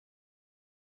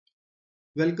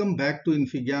Welcome back to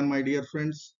Infigyan, my dear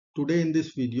friends. Today in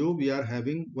this video we are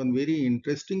having one very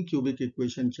interesting cubic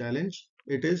equation challenge.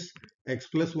 It is x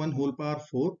plus 1 whole power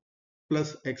 4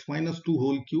 plus x minus 2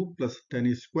 whole cube plus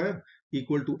 10 square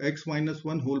equal to x minus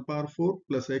 1 whole power 4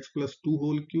 plus x plus 2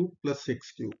 whole cube plus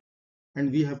 6 cube.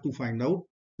 And we have to find out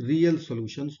real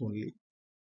solutions only.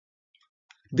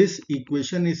 This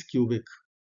equation is cubic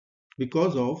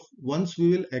because of once we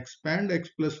will expand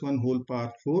x plus 1 whole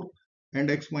power 4 and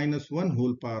x minus 1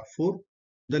 whole power 4,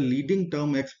 the leading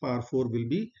term x power 4 will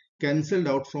be cancelled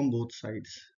out from both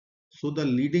sides. So the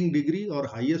leading degree or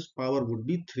highest power would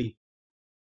be 3.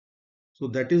 So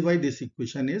that is why this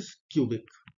equation is cubic.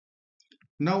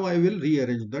 Now I will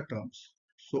rearrange the terms.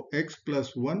 So x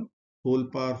plus 1 whole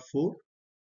power 4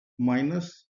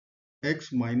 minus x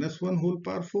minus 1 whole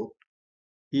power 4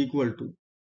 equal to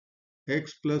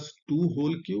x plus 2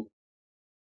 whole cube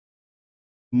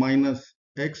minus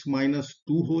x minus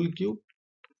 2 whole cube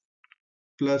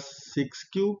plus 6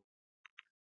 cube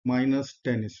minus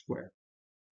 10 square.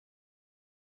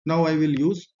 Now I will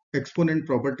use exponent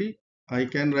property. I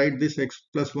can write this x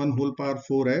plus 1 whole power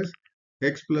 4 as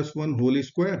x plus 1 whole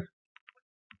square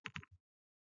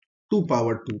 2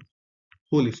 power 2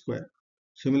 whole square.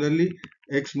 Similarly,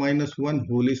 x minus 1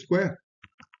 whole square,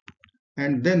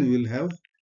 and then we will have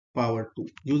power 2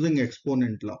 using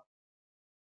exponent law.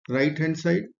 Right hand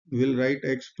side we will write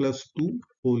x plus 2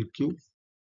 whole cube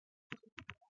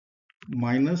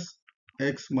minus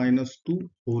x minus 2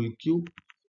 whole cube.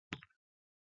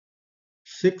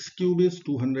 6 cube is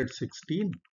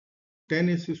 216.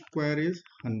 10 square is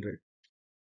 100.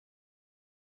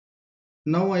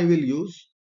 Now I will use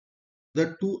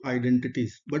the two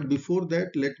identities, but before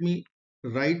that let me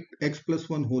write x plus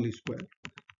 1 whole square.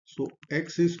 So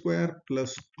x square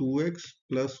plus 2x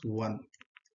plus 1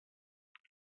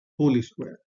 whole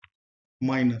square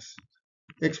minus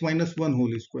x minus 1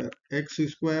 whole square, x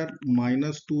square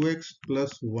minus 2x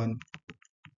plus 1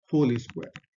 whole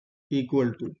square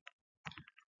equal to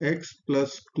x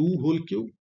plus 2 whole cube,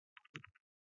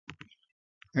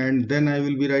 and then I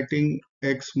will be writing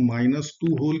x minus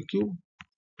 2 whole cube,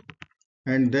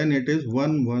 and then it is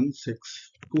 116,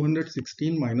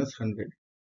 216 minus 100.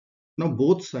 Now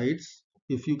both sides,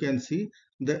 if you can see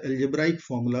the algebraic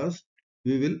formulas,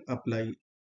 we will apply.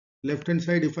 Left hand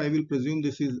side, if I will presume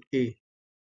this is a,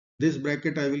 this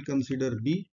bracket I will consider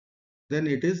b, then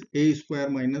it is a square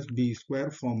minus b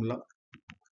square formula.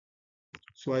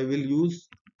 So I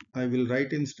will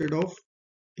write instead of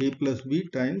a plus b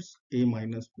times a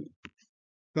minus b.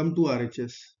 Come to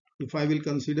RHS. If I will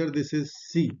consider this is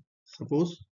c,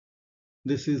 suppose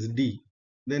this is d,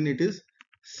 then it is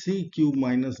c cube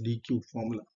minus d cube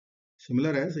formula,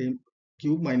 similar as a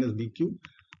cube minus b cube.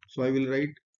 So I will write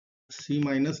c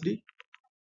minus d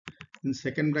in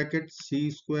second bracket c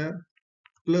square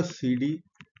plus cd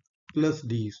plus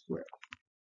d square.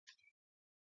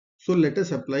 So let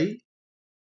us apply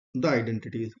the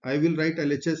identities. I will write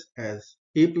LHS as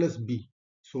a plus b.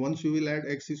 So once you will add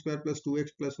x square plus 2x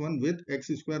plus 1 with x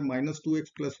square minus 2x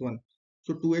plus 1.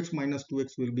 So 2x minus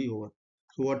 2x will be over.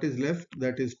 So what is left?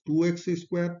 That is 2x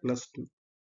square plus 2.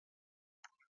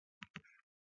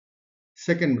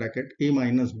 Second bracket a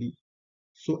minus b.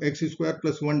 So x square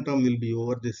plus 1 term will be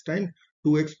over this time.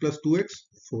 2x plus 2x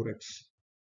 4x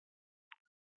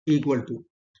equal to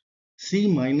c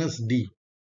minus d.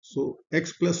 So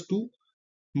x plus 2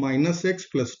 minus x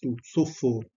plus 2. So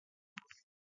 4.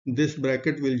 This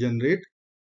bracket will generate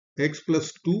x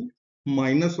plus 2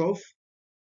 minus of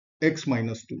x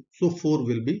minus 2. So 4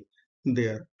 will be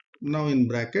there. Now in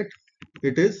bracket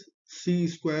it is c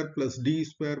square plus d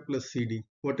square plus cd.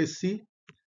 What is c?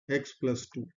 X plus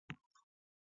 2.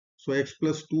 So x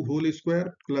plus 2 whole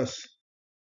square plus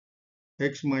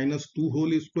x minus 2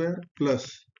 whole square plus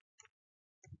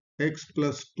x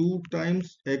plus 2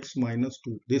 times x minus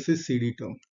 2. This is cd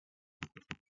term.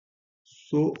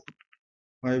 So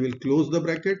I will close the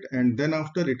bracket, and then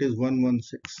after it is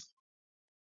 116.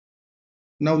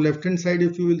 Now left hand side,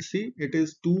 if you will see, it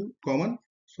is 2 common.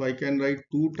 So I can write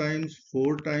 2 times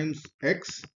 4 times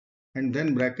x, and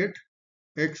then bracket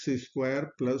x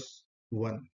square plus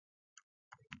 1.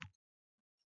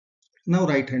 Now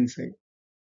right hand side,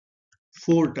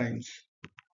 4 times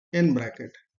in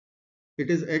bracket. It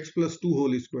is x plus 2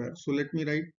 whole square. So let me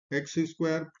write x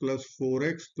square plus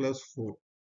 4x plus 4.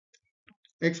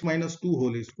 X minus 2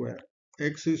 whole square.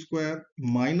 X square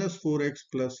minus 4x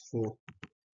plus 4.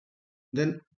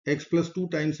 Then x plus 2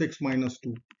 times x minus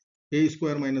 2. A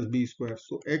square minus b square.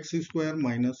 So x square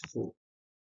minus 4.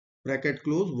 Bracket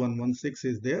close,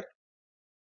 116 is there.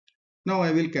 Now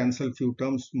I will cancel few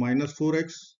terms. Minus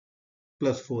 4x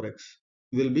plus 4x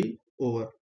will be over.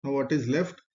 Now what is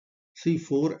left? See,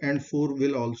 4 and 4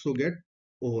 will also get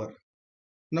over.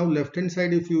 Now left hand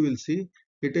side, if you will see,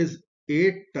 it is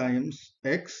 8 times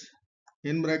x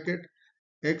in bracket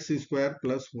x square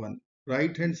plus 1.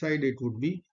 Right hand side it would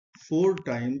be 4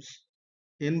 times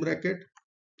in bracket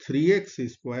 3x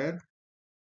square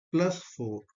plus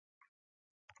 4.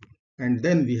 And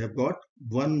then we have got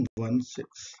 116.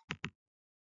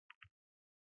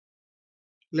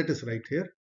 Let us write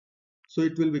here. So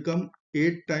it will become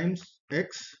 8 times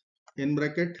x in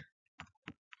bracket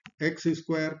x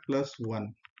square plus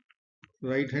 1.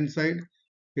 Right hand side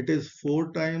it is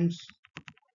 4 times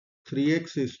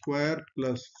 3x square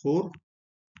plus 4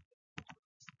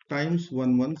 times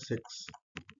 116.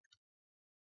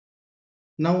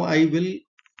 Now I will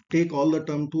take all the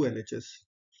term to LHS.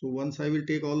 So once I will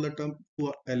take all the term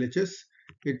to LHS,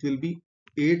 it will be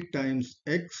 8 times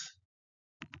x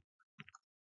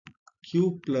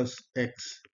cube plus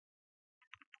x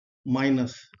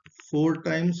minus 4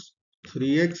 times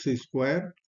 3x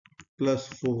square plus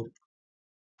 4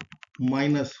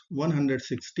 minus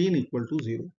 116 equal to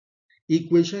 0.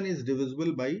 Equation is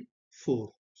divisible by 4.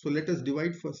 So let us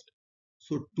divide first.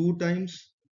 So 2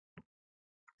 times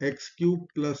x cube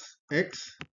plus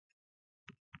x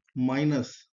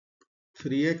minus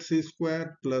 3x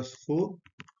square plus 4,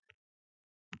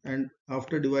 and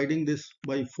after dividing this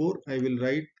by 4 I will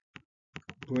write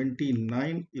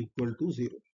 29 equal to 0.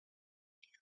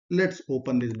 Let's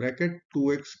open this bracket.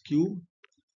 2x cube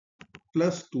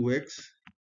plus 2x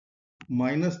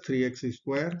minus 3x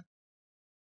square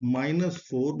minus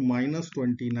 4 minus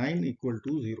 29 equal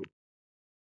to 0.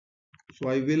 So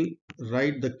I will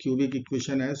write the cubic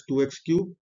equation as 2x cube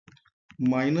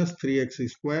minus 3x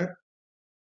square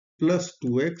plus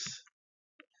 2x,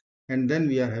 and then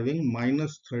we are having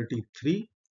minus 33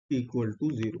 equal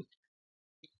to 0.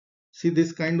 See,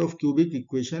 this kind of cubic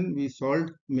equation we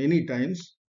solved many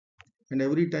times, and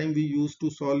every time we used to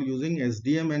solve using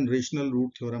SDM and rational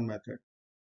root theorem method.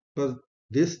 But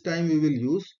this time we will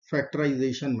use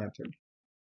factorization method.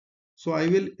 So I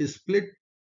will split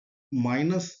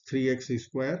minus 3x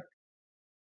square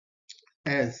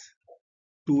as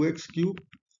 2x cube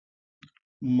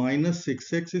minus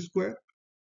 6x square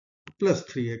plus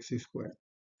 3x square.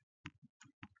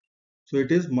 So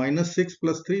it is minus 6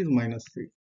 plus 3 is minus 3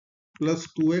 plus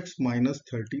 2x minus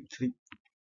 33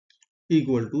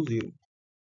 equal to 0.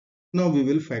 Now we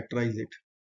will factorize it.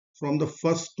 From the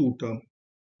first two terms,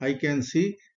 I can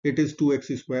see it is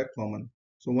 2x square common.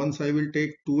 So once I will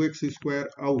take 2x square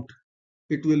out,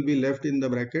 it will be left in the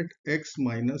bracket x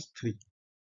minus 3.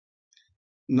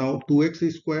 Now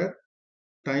 2x square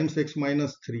times x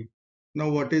minus 3. Now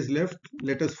what is left?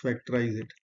 Let us factorize it.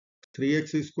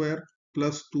 3x square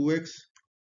plus 2x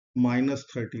minus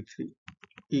 33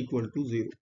 equal to 0.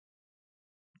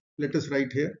 Let us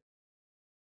write here.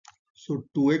 So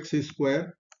 2x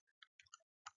square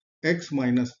x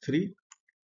minus 3,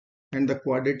 and the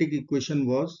quadratic equation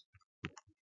was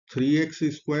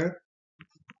 3x square,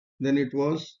 then it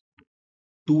was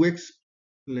 2x,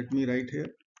 let me write here,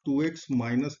 2x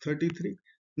minus 33.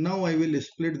 Now I will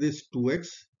split this 2x.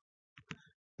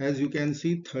 As you can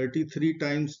see, 33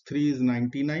 times 3 is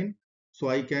 99. So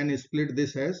I can split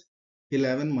this as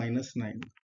 11 minus 9.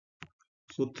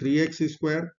 So 3x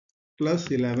square plus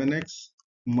 11x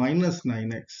minus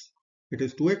 9x. It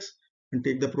is 2x, and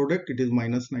take the product, it is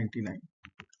minus 99.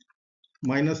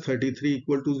 Minus 33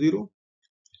 equal to 0.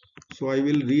 So I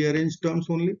will rearrange terms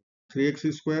only.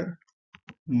 3x square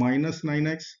minus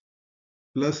 9x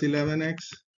plus 11x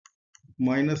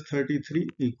minus 33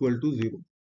 equal to 0.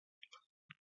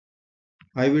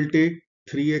 I will take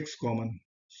 3x common.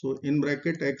 So in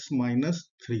bracket x minus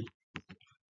 3.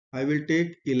 I will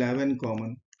take 11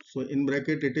 common. So in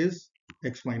bracket it is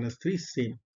x minus 3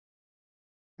 same.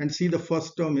 And see, the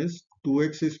first term is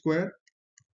 2x square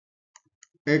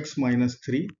x minus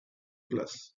 3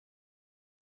 plus.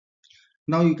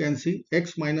 Now you can see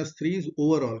x minus 3 is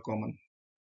overall common.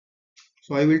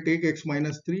 So I will take x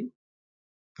minus 3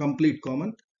 complete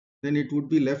common. Then it would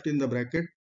be left in the bracket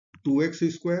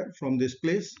 2x square from this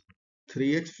place,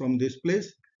 3x from this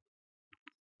place,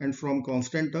 and from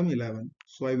constant term 11.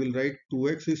 So I will write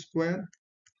 2x square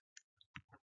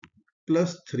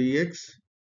plus 3x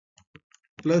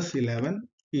plus 11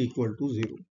 equal to 0.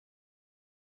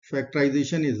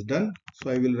 Factorization is done.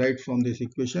 So I will write from this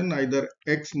equation either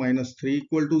x minus 3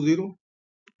 equal to 0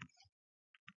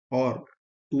 or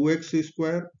 2x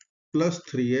square plus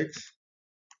 3x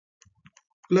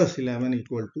plus 11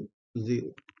 equal to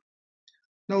 0.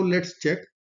 Now let's check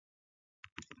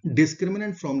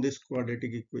discriminant from this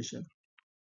quadratic equation.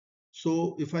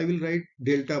 So if I will write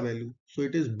delta value, so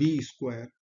it is b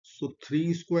square. So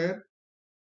 3 square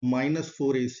minus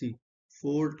 4ac.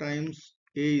 4 times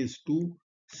a is 2,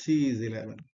 c is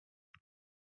 11.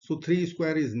 So 3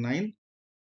 square is 9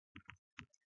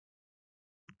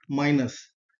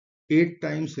 minus 8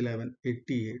 times 11,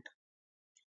 88.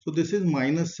 So this is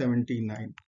minus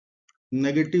 79.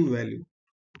 Negative value.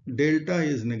 Delta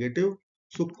is negative.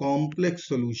 So complex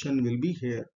solution will be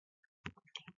here.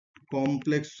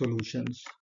 Complex solutions.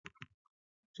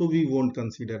 So we won't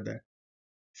consider that.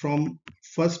 From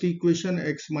first equation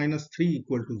x minus 3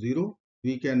 equal to 0,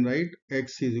 we can write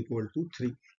x is equal to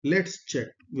 3. Let's check,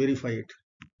 verify it.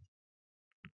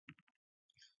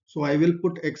 So I will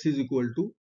put x is equal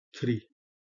to 3.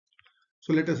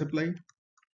 So let us apply.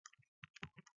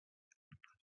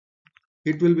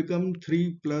 It will become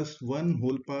 3 plus 1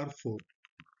 whole power 4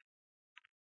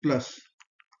 plus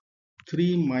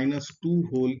 3 minus 2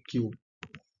 whole cube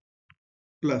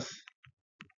plus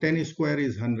 10 square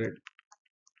is 100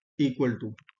 equal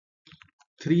to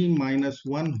 3 minus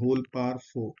 1 whole power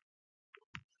 4.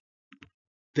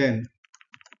 Then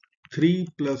 3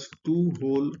 plus 2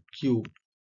 whole cube.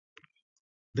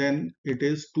 Then it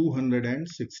is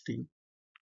 260.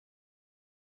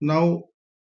 Now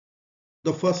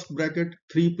the first bracket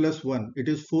 3 plus 1, it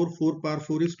is 4, 4 power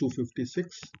 4 is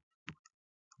 256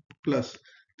 plus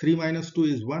 3 minus 2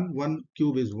 is 1, 1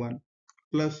 cube is 1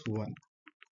 plus 1.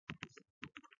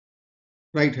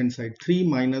 Right hand side 3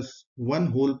 minus 1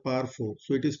 whole power 4,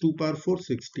 so it is 2 power 4,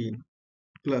 16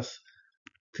 plus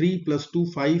 3 plus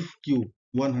 2, 5 cube,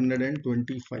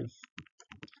 125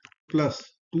 plus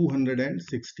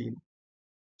 216.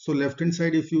 So left hand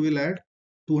side if you will add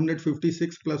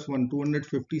 256 plus 1,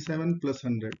 257 plus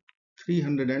 100,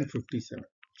 357.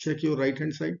 Check your right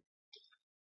hand side.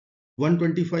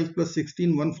 125 plus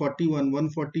 16, 141,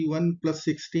 141 plus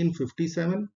 16,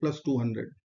 57 plus 200.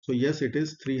 So yes, it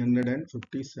is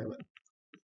 357.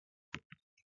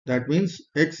 That means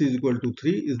x is equal to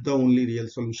 3 is the only real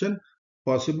solution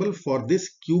possible for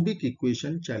this cubic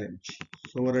equation challenge.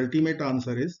 So our ultimate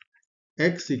answer is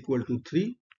x equal to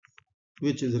 3,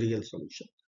 which is real solution.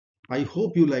 I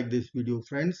hope you like this video,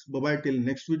 friends. Bye-bye till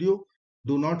next video.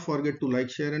 Do not forget to like,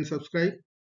 share and subscribe.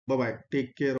 Bye-bye.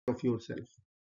 Take care of yourself.